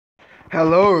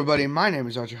Hello everybody, my name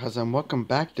is Archer Hassan. Welcome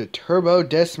back to Turbo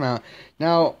Dismount.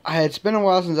 Now, it's been a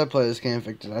while since I played this game. In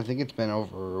fact, I think it's been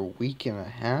over a week and a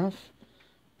half.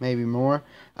 Maybe more.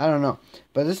 I don't know.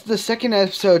 But this is the second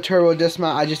episode of Turbo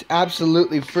Dismount. I just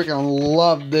absolutely freaking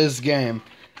love this game.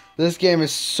 This game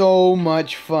is so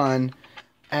much fun.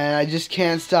 And I just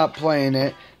can't stop playing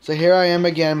it. So here I am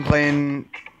again playing...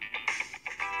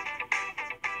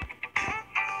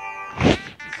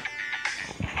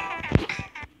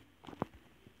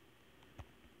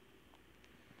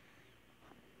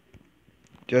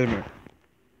 Judgment.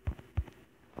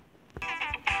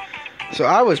 So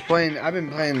I've been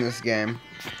playing this game.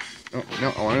 Oh, no,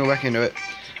 I want to go back into it.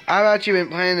 I've actually been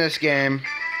playing this game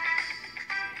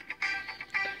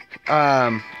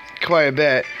quite a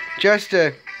bit. Just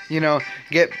to,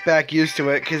 get back used to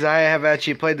it. Because I have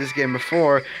actually played this game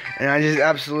before. And I just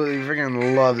absolutely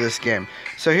freaking love this game.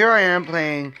 So here I am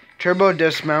playing Turbo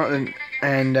Dismount.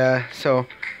 And so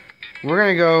we're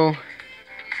going to go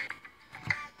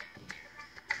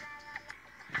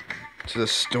to the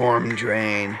storm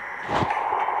drain.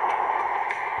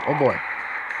 Oh boy.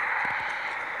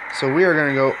 So we are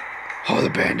gonna go. Oh, the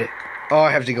bandit. Oh, I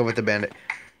have to go with the bandit.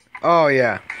 Oh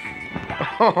yeah.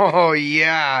 Oh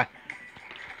yeah.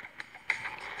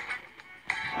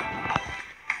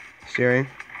 Steering.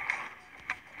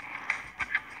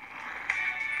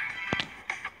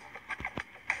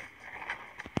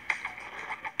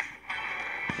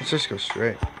 Let's just go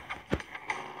straight.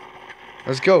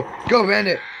 Let's go. Go,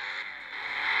 bandit.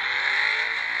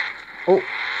 Oh,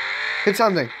 hit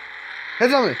something.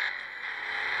 Hit something.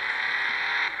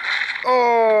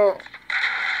 Oh.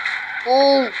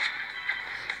 Oh.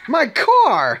 My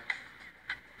car.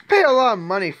 Paid a lot of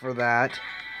money for that.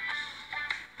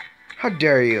 How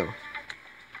dare you?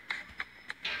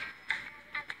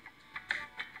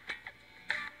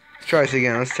 Let's try this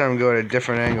again. Let's try and go at a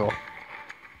different angle.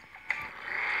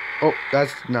 Oh,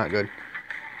 that's not good.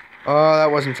 Oh,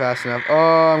 that wasn't fast enough. Oh,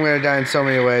 I'm gonna die in so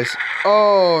many ways.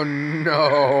 Oh,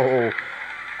 no.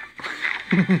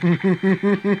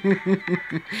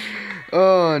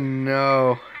 Oh,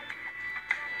 no.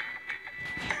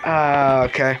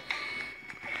 Okay.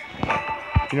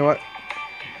 You know what?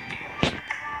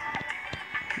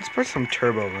 Let's put some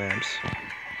turbo ramps.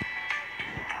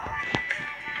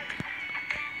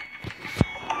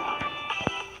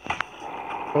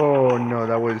 Oh, no,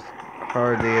 that was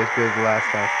hardly as good as last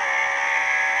time.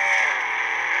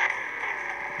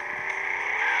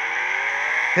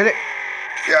 Hit it.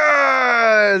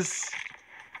 Yes!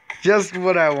 Just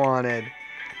what I wanted.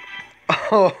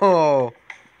 Oh.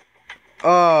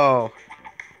 Oh.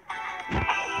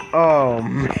 Oh,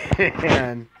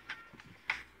 man.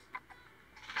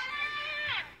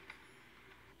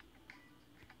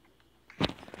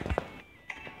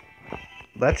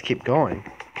 Let's keep going.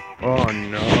 Oh,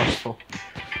 no.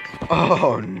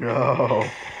 Oh, no.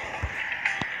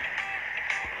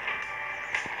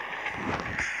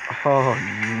 Oh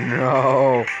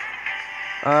no.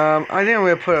 I think I'm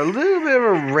gonna put a little bit of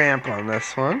a ramp on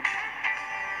this one.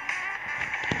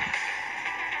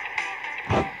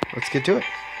 Let's get to it.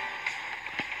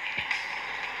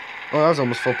 Oh, that was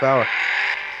almost full power.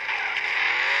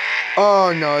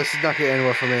 Oh no, this is not gonna end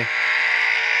well for me.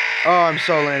 Oh, I'm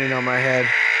so landing on my head.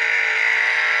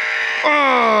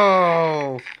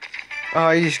 Oh! Oh,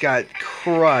 he just got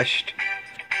crushed.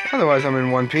 Otherwise, I'm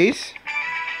in one piece.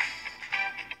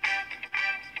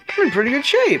 I'm in pretty good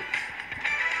shape.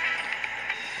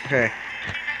 Okay.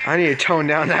 I need to tone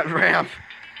down that ramp.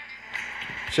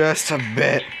 Just a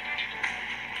bit.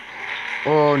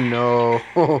 Oh no.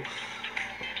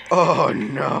 Oh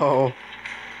no.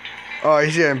 Oh,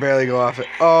 he's gonna barely go off it.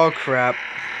 Oh crap.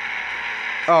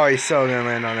 Oh, he's so gonna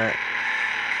land on it.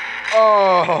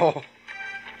 Oh.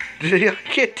 Did he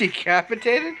get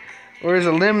decapitated? Or is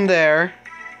a limb there?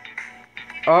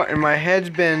 Oh, and my head's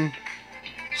been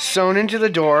sewn into the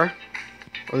door,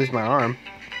 or at least my arm.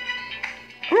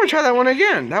 I'm gonna try that one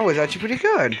again. That was actually pretty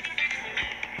good.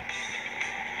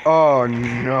 Oh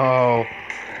no.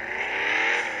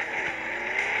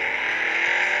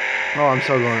 Oh, I'm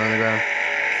so going on the ground.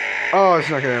 Oh, it's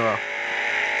not going well.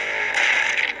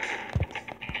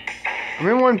 I'm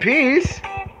in one piece.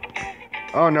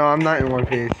 Oh no, I'm not in one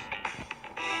piece.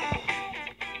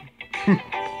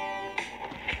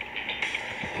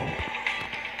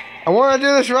 I want to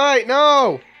do this right.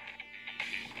 No.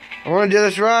 I want to do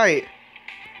this right.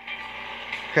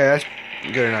 Okay, that's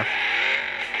good enough.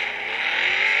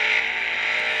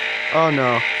 Oh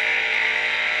no.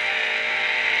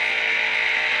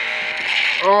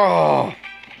 Oh.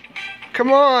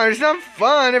 Come on, it's not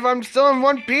fun if I'm still in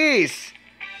one piece.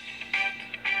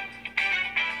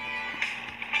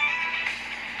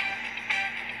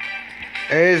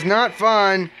 It is not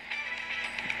fun.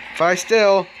 If I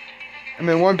still, I'm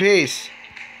in one piece.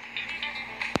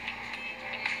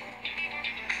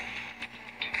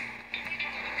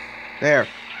 There.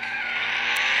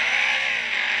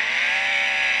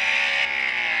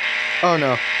 Oh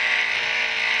no.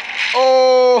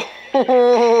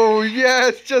 Oh,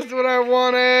 yes, just what I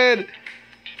wanted.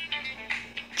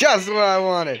 Just what I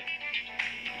wanted.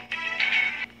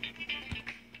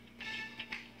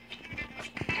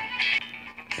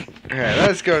 Okay,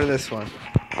 let's go to this one.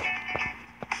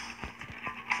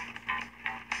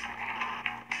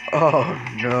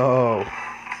 Oh no.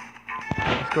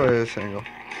 Let's go to this angle.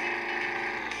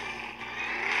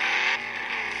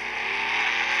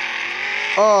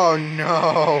 Oh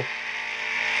no.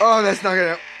 Oh, that's not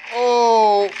gonna.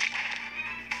 Oh.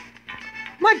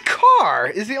 My car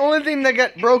is the only thing that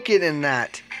got broken in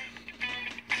that.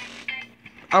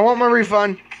 I want my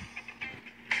refund.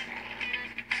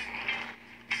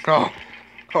 Oh.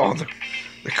 Oh,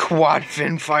 the quad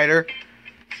fin fighter.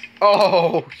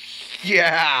 Oh,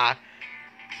 yeah.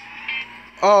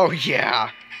 Oh,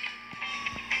 yeah.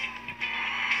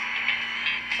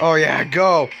 Oh, yeah,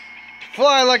 go.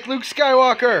 Fly like Luke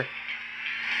Skywalker.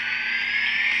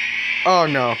 Oh,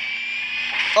 no.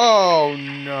 Oh,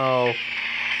 no.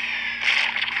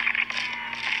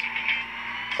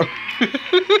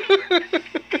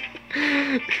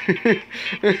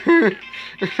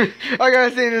 I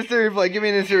gotta see an instant replay. Give me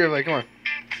an instant replay. Come on.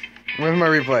 Where's my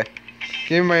replay?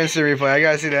 Give me my instant replay. I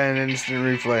gotta see that in an instant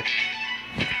replay.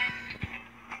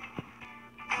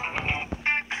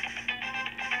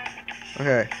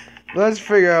 Okay. Let's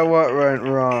figure out what went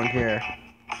wrong here.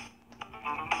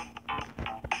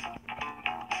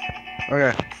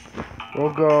 Okay.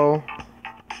 We'll go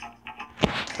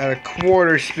at a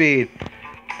quarter speed.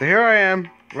 So here I am,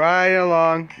 riding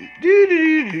along.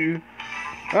 Doo-doo-doo-doo.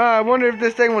 I wonder if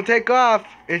this thing will take off.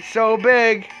 It's so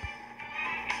big.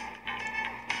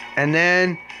 And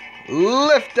then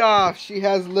lift off. She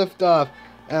has lift off.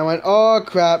 And I went, oh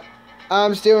crap.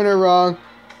 I'm steering her wrong.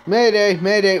 Mayday,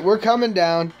 mayday. We're coming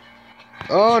down.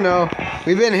 Oh no.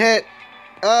 We've been hit.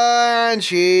 And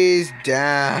she's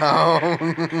down.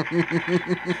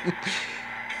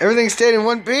 Everything stayed in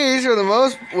one piece for the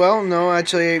most. Well, no,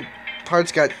 actually,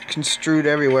 parts got construed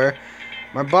everywhere.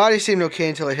 My body seemed okay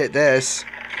until it hit this.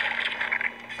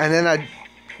 And then I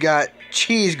got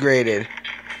cheese grated.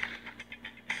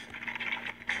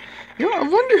 You know, I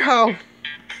wonder how...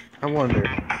 I wonder.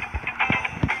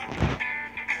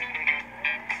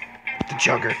 The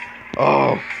jugger.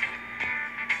 Oh.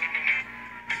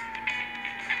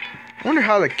 I wonder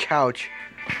how the couch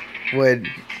would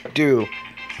do.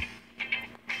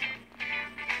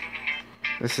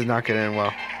 This is not going to end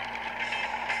well.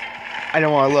 I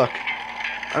don't want to look.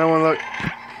 I don't want to look.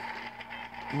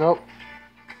 Nope.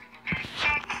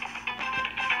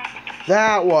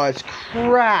 That was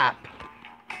crap.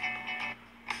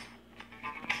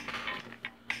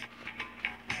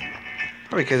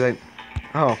 Probably because I...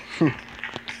 Oh.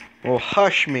 Well,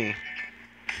 hush me.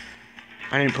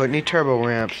 I didn't put any turbo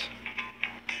ramps.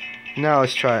 Now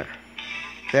let's try it.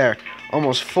 There.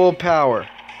 Almost full power.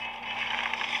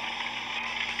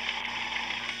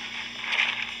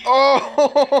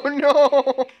 Oh,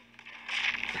 no.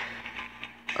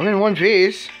 I'm in one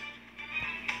piece.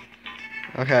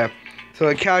 Okay. So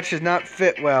the couch does not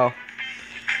fit well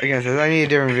against this. I need a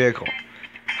different vehicle.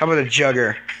 How about a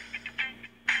jugger?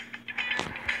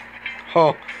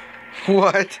 Oh,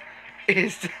 what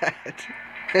is that?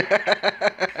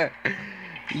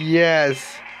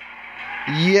 Yes.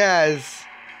 Yes.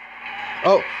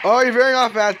 Oh, you're veering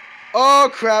off path. Oh,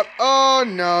 crap. Oh,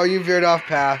 no, you veered off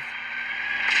path.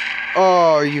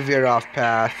 Oh, you veered off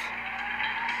path.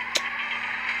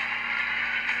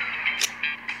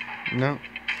 No,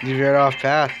 you veered off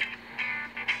path.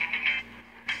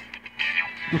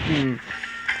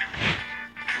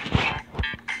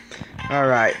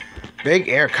 Alright. Big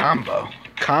air combo.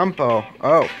 Compo.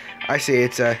 Oh, I see.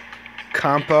 It's a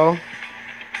compo.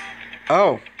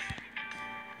 Oh.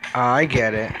 I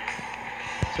get it.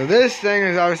 So this thing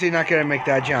is obviously not going to make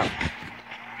that jump.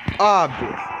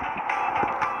 Obvious.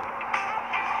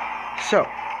 So,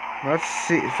 let's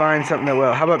see. Find something that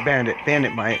will. How about Bandit?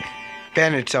 Bandit might.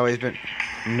 Bandit's always been...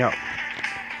 No.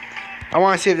 I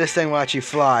want to see if this thing will actually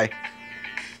fly.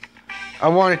 I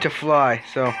want it to fly.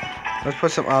 So, let's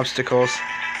put some obstacles.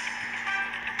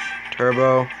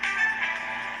 Turbo.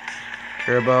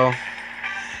 Turbo.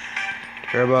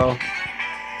 Turbo.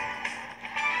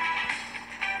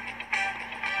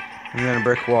 And then a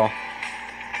brick wall.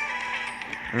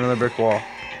 Another brick wall.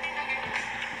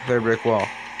 Third brick wall.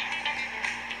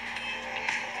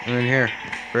 And then here,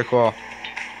 brick wall.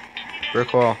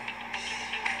 Brick wall.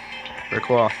 Brick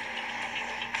wall.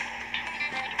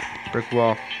 Brick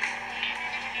wall.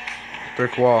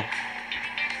 Brick wall.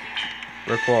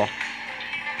 Brick wall.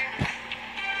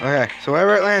 Okay, so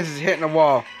wherever it lands is hitting a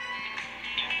wall.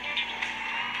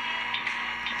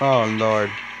 Oh, Lord.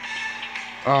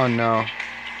 Oh, no.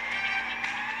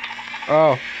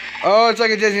 Oh. Oh, it's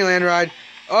like a Disneyland ride.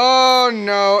 Oh,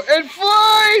 no. It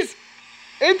flies!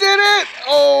 It did it!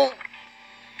 Oh.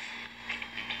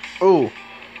 Oh.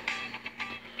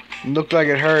 Looked like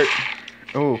it hurt.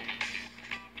 Oh.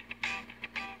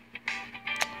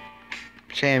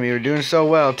 Shame, you were doing so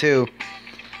well, too.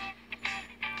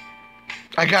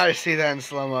 I gotta see that in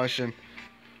slow motion.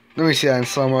 Let me see that in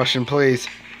slow motion, please.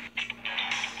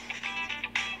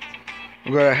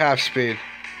 We'll go to half speed.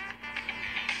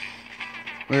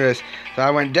 Look at this. So I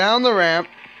went down the ramp.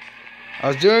 I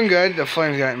was doing good. The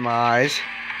flames got in my eyes.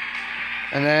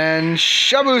 And then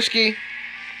Shabuski.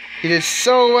 He did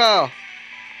so well.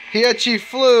 He actually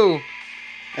flew.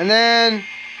 And then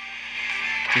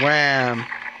wham.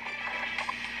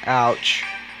 Ouch.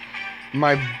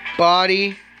 My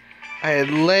body, I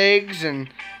had legs and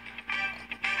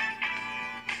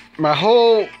my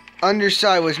whole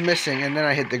underside was missing, and then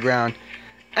I hit the ground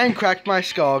and cracked my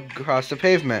skull across the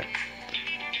pavement.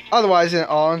 Otherwise,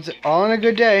 all in a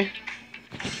good day.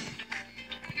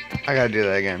 I gotta do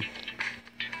that again.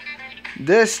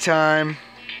 This time,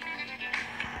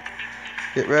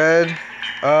 get rid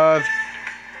of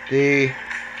the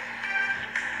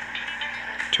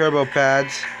turbo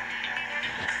pads.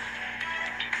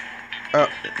 Oh,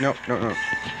 no.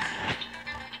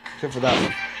 Except for that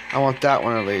one. I want that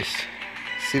one at least.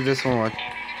 See if this one works.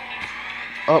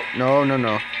 Oh, no.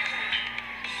 No.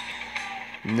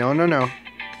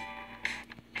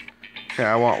 Okay,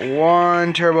 I want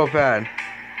one turbo pad.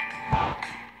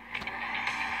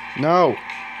 No.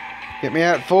 Get me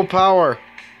at full power.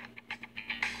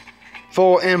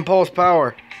 Full impulse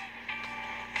power.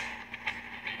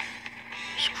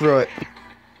 Screw it.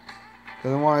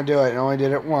 Doesn't want to do it. I only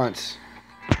did it once.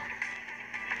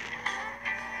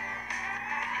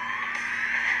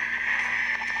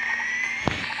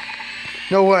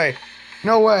 No way.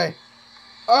 No way.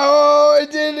 Oh, I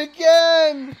did it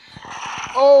again.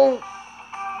 Oh.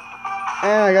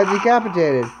 And I got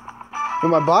decapitated. But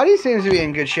my body seems to be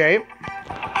in good shape.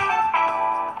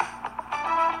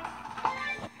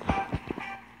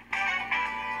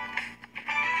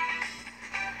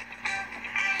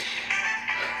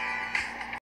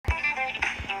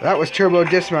 That was Turbo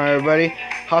Dismount, everybody.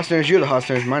 Hostners, you're the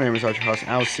Hostners. My name is Archer Host,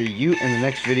 and I will see you in the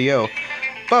next video.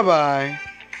 Bye-bye.